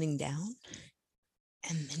grounding down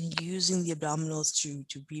and then using the abdominals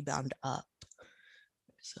to rebound up.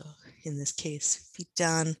 So in this case, feet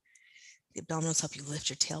down, the abdominals help you lift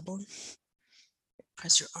your tailbone.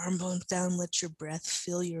 Press your arm bones down, let your breath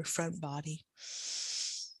fill your front body.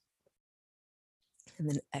 And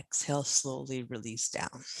then exhale, slowly release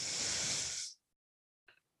down.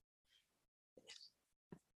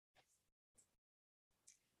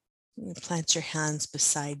 You plant your hands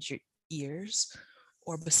beside your ears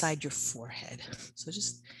or beside your forehead. So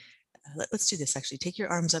just let's do this actually. Take your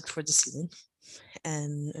arms up towards the ceiling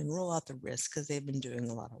and roll out the wrists because they've been doing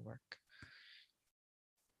a lot of work.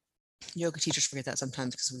 Yoga teachers forget that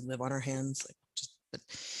sometimes because we live on our hands. But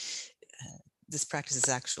this practice is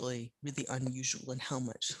actually really unusual in how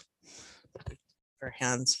much our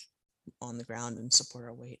hands on the ground and support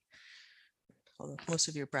our weight. Although most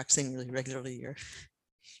of you are practicing really regularly, you're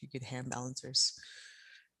good hand balancers.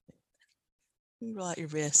 You roll out your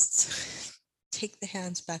wrists, take the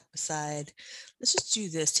hands back beside. Let's just do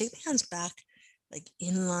this. Take the hands back like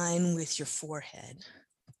in line with your forehead.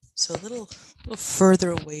 So a little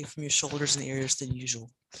further away from your shoulders and ears than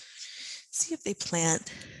usual. See if they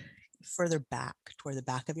plant further back toward the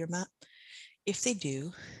back of your mat. If they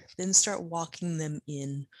do, then start walking them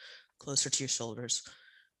in closer to your shoulders.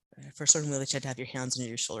 For certain Wheelies, you had to have your hands under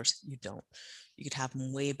your shoulders. You don't. You could have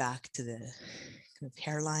them way back to the kind of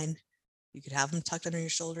hairline. You could have them tucked under your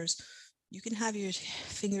shoulders. You can have your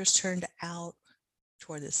fingers turned out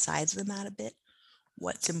toward the sides of the mat a bit.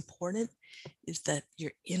 What's important is that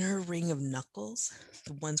your inner ring of knuckles,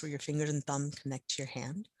 the ones where your fingers and thumb connect to your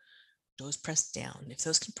hand, those press down. If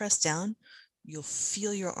those can press down, you'll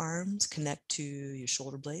feel your arms connect to your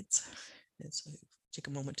shoulder blades. And so take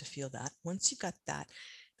a moment to feel that. Once you've got that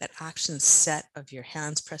action set of your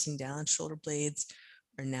hands pressing down, shoulder blades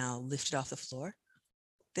are now lifted off the floor.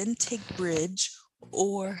 Then take bridge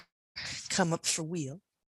or come up for wheel.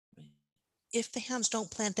 If the hands don't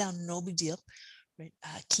plant down, no big deal. Right?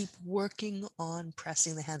 Keep working on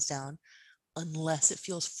pressing the hands down unless it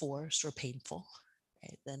feels forced or painful.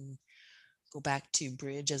 Right? Then go back to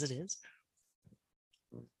bridge as it is.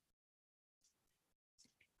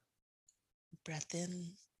 Breath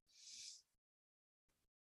in.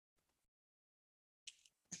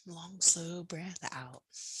 Long, slow breath out.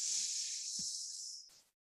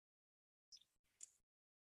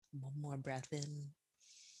 One more breath in.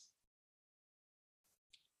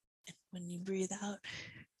 And when you breathe out,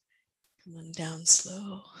 come on down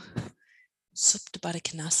slow. Supta Baddha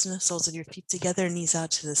Konasana, soles of your feet together, knees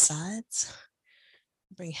out to the sides.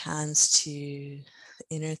 Bring hands to the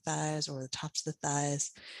inner thighs or the tops of the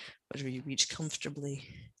thighs, whatever you reach comfortably.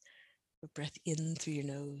 Breath in through your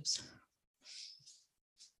nose.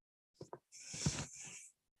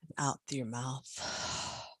 Out through your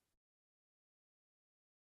mouth.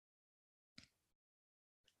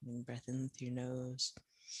 And breath in through your nose.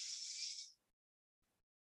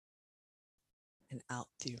 And out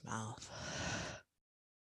through your mouth.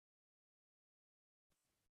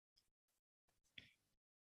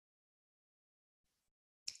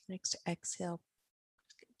 Next exhale,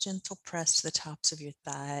 gentle press to the tops of your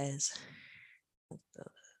thighs. Let the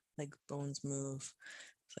leg bones move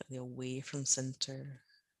slightly away from center.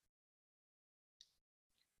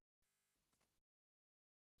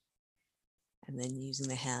 And then using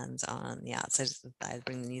the hands on the outside of the thighs,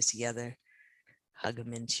 bring the knees together, hug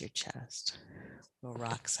them into your chest. We'll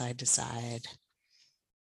rock side to side.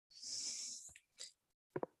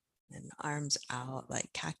 And arms out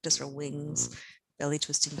like cactus or wings, belly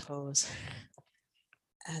twisting pose.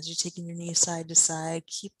 As you're taking your knees side to side,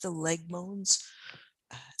 keep the leg bones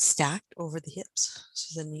stacked over the hips.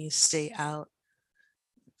 So the knees stay out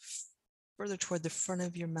further toward the front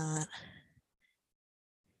of your mat.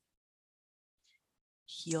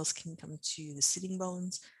 Heels can come to the sitting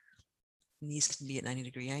bones. Knees can be at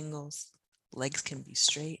 90-degree angles. Legs can be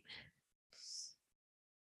straight.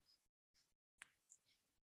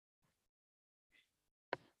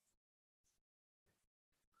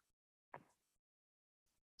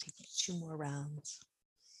 Take 2 more rounds.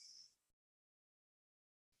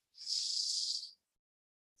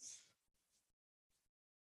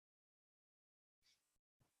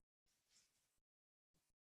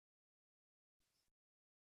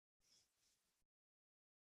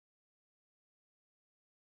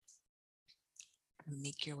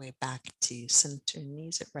 Make your way back to center,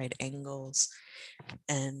 knees at right angles,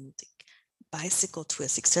 and bicycle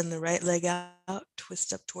twist. Extend the right leg out,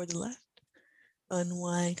 twist up toward the left,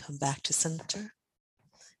 unwind, come back to center,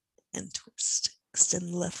 and twist.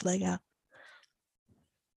 Extend the left leg out.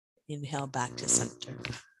 Inhale back to center.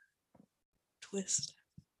 Twist.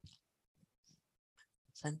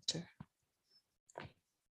 center,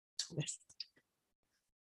 twist,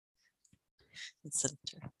 and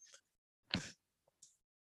center,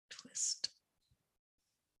 twist,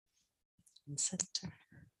 and center,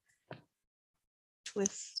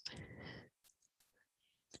 twist,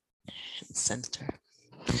 and center.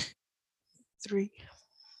 3,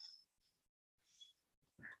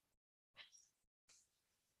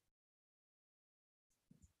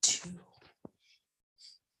 2,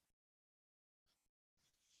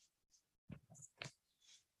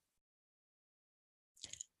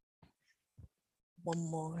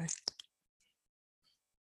 1 more.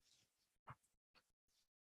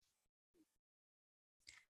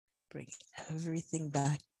 Bring everything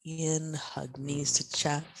back in, hug knees to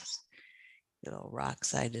chest, little rock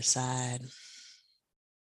side to side.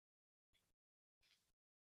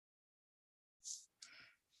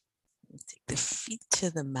 Take the feet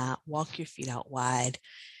to the mat, walk your feet out wide,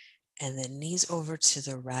 and then knees over to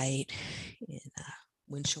the right in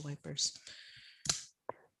windshield wipers.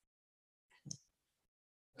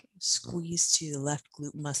 Squeeze to the left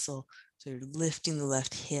glute muscle. So you're lifting the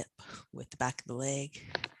left hip with the back of the leg.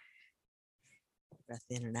 Breath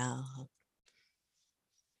in and out.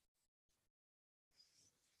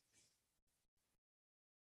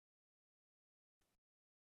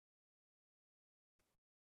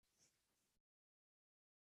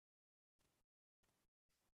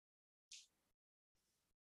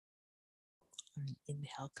 And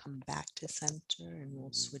inhale, come back to center, and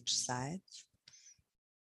we'll switch sides.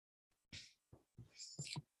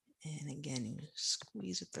 And again, you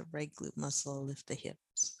squeeze with the right glute muscle, lift the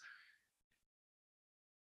hips.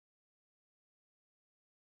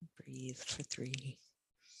 Breathe for 3.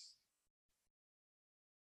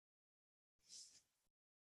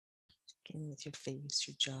 Again, with your face,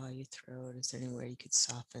 your jaw, your throat, is there anywhere you could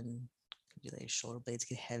soften? Could you let your shoulder blades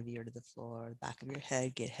get heavier to the floor? The back of your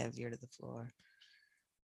head get heavier to the floor.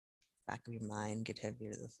 Back of your mind get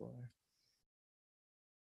heavier to the floor.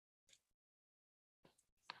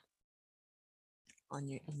 On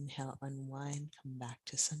your inhale, unwind, come back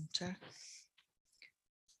to center.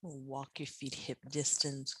 Walk your feet hip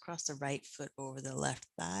distance, cross the right foot over the left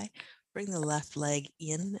thigh. Bring the left leg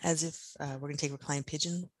in as if we're going to take reclined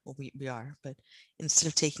pigeon. Well, we are, but instead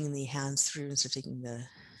of taking the hands through, instead of taking the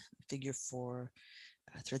figure 4,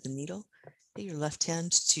 thread the needle, take your left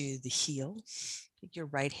hand to the heel. Take your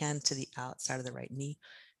right hand to the outside of the right knee.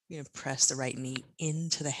 You're going to press the right knee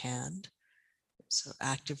into the hand. So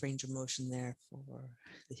active range of motion there for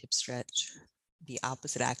the hip stretch. The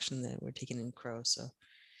opposite action that we're taking in crow. So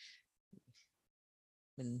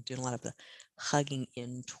been doing a lot of the hugging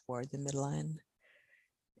in toward the midline.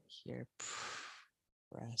 Here,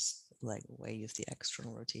 press the leg away, use the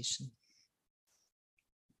external rotation.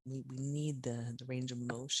 We need the range of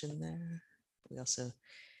motion there. We also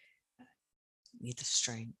need the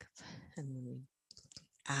strength. And when we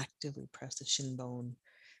actively press the shin bone,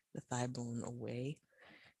 the thigh bone away,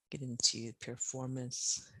 get into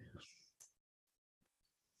piriformis,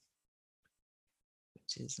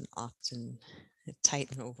 which is an often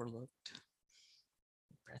tight and overlooked.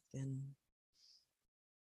 Breath in.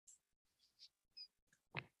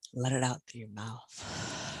 Let it out through your mouth.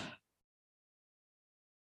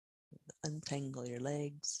 Untangle your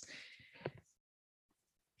legs.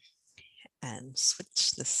 And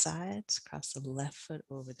switch the sides. Cross the left foot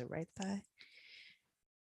over the right thigh.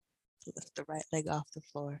 Lift the right leg off the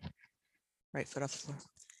floor. Right foot off the floor.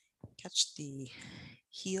 Catch the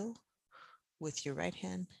heel with your right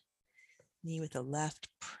hand. Knee with the left.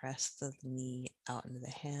 Press the knee out into the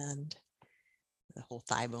hand. The whole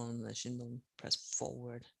thigh bone, the shin bone, press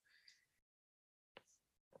forward.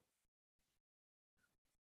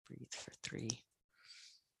 Breathe for 3.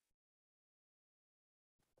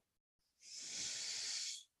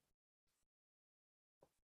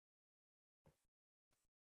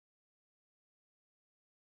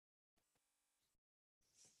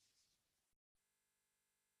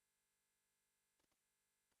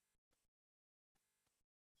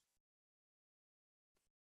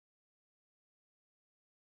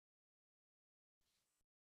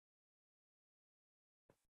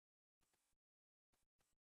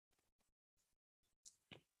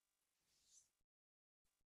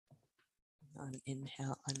 On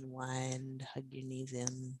inhale, unwind, hug your knees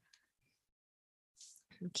in.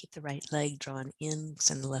 And keep the right leg drawn in,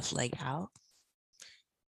 send the left leg out.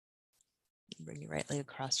 Bring your right leg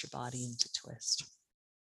across your body into twist.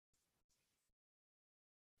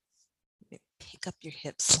 Pick up your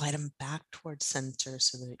hips, slide them back towards center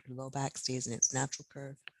so that your low back stays in its natural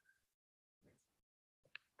curve.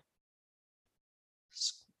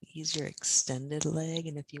 ease your extended leg.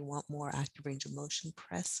 And if you want more active range of motion,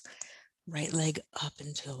 press right leg up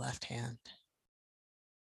into the left hand.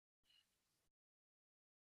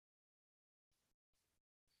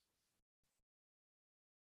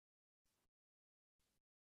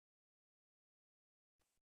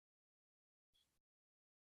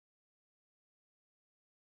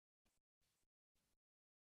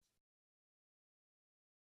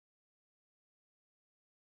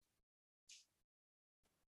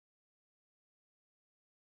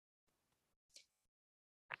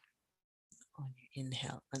 On your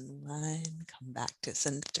inhale, unwind, come back to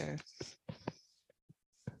center.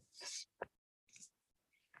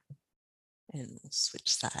 And we'll switch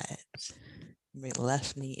sides. Bring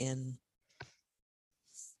left knee in.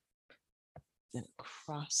 Then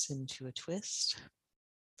cross into a twist.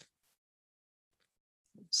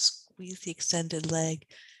 Squeeze the extended leg.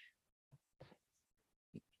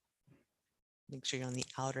 Make sure you're on the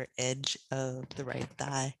outer edge of the right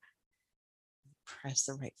thigh. Press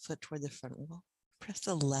the right foot toward the front wall. Press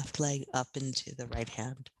the left leg up into the right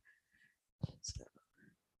hand. So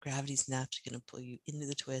gravity's naturally going to pull you into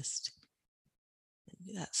the twist. And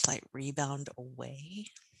do that slight rebound away.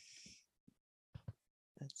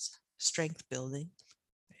 That's strength building.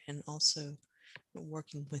 And also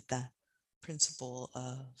working with that principle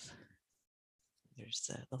of there's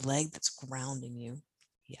the leg that's grounding you,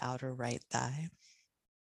 the outer right thigh.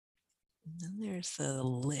 And then there's the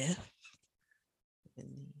lift in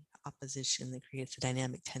the opposition that creates a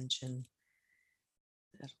dynamic tension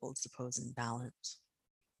that holds the pose in balance.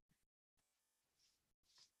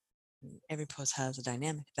 And every pose has a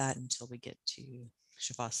dynamic of that until we get to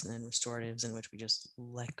Shavasana and restoratives, in which we just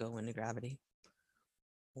let go into gravity,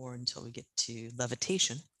 or until we get to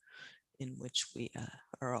levitation, in which we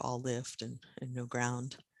are all lift and no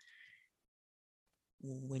ground.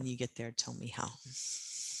 When you get there, tell me how.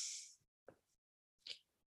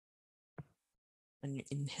 On your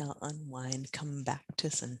inhale, unwind, come back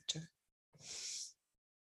to center.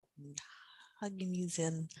 Hug your knees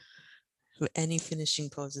in. Any finishing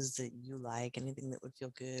poses that you like, anything that would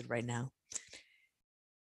feel good right now.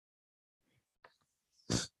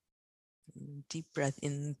 Deep breath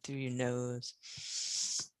in through your nose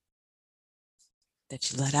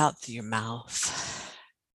that you let out through your mouth.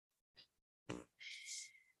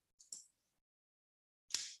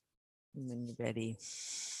 And when you're ready,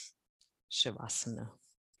 Shavasana.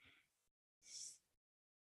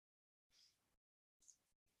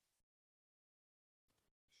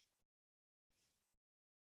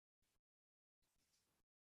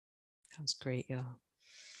 That was great, y'all.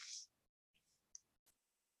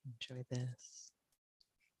 Enjoy this.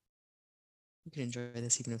 You can enjoy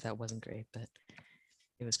this even if that wasn't great, but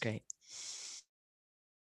it was great.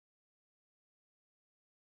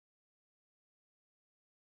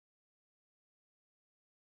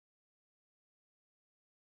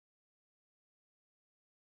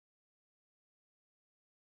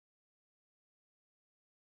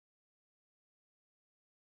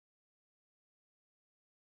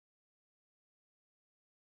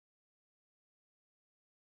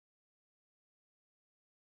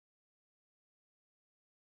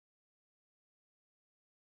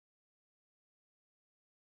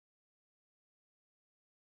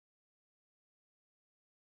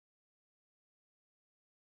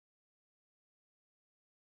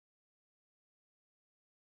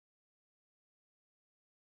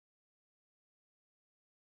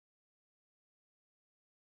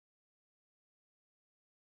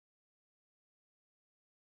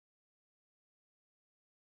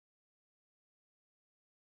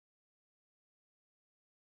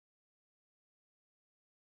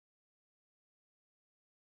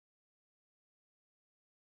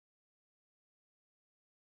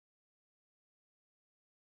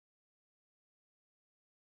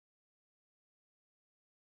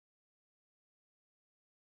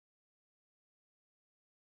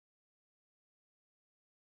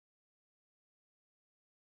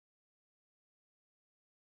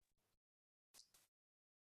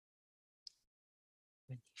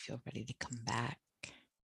 When you feel ready to come back,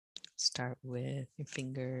 start with your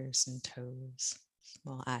fingers and toes,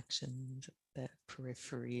 small actions at the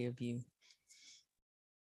periphery of you.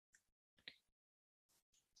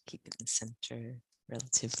 Keep it in the center,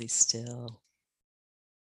 relatively still,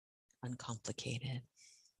 uncomplicated.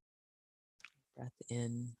 Breath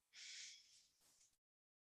in,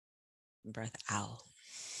 breath out.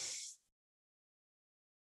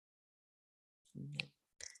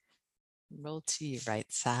 Roll to your right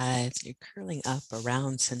side. So you're curling up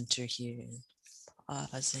around center here,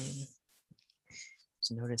 pausing.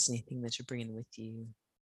 Just notice anything that you're bringing with you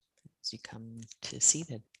as you come to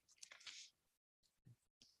seated.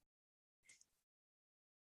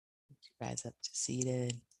 Rise up to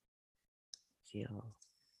seated. Feel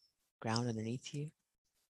ground underneath you.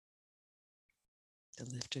 The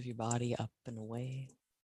lift of your body up and away.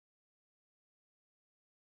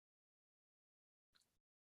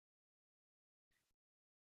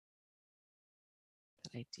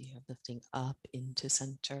 That idea of lifting up into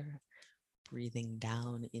center, breathing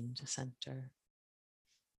down into center.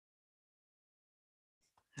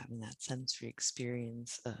 Having that sensory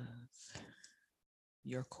experience of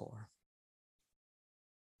your core.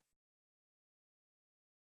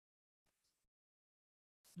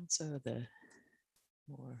 Also the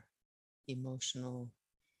more emotional,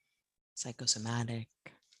 psychosomatic,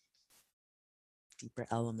 deeper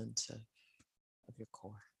elements of your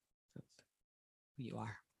core, of who you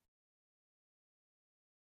are.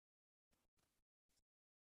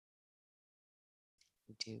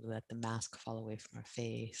 We do let the mask fall away from our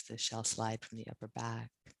face, the shell slide from the upper back.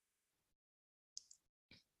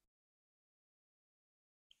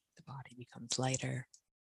 The body becomes lighter.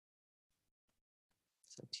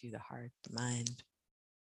 So too the heart, the mind.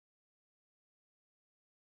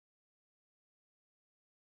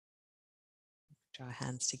 Draw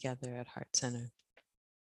hands together at heart center.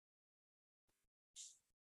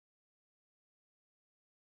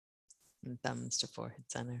 And thumbs to forehead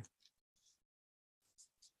center.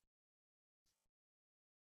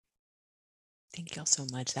 Thank you all so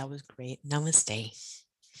much. That was great. Namaste.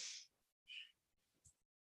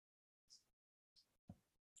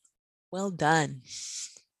 Well done.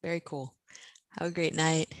 Very cool. Have a great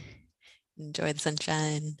night. Enjoy the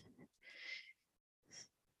sunshine.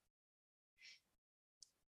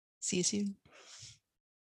 See you soon.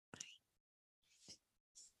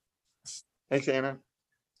 Thanks, Anna.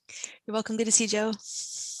 You're welcome. Good to see you, Joe.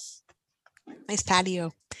 Nice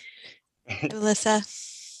patio. Hi, Melissa.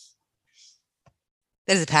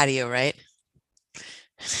 That is a patio, right?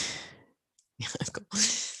 Yeah, that's cool.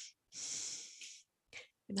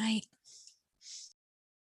 Good night.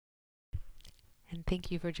 And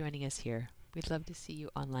thank you for joining us here. We'd love to see you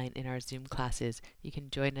online in our Zoom classes. You can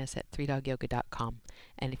join us at 3dogyoga.com.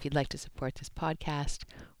 And if you'd like to support this podcast,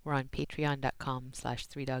 we're on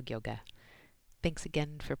patreon.com/3dogyoga. Thanks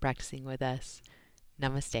again for practicing with us.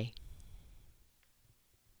 Namaste.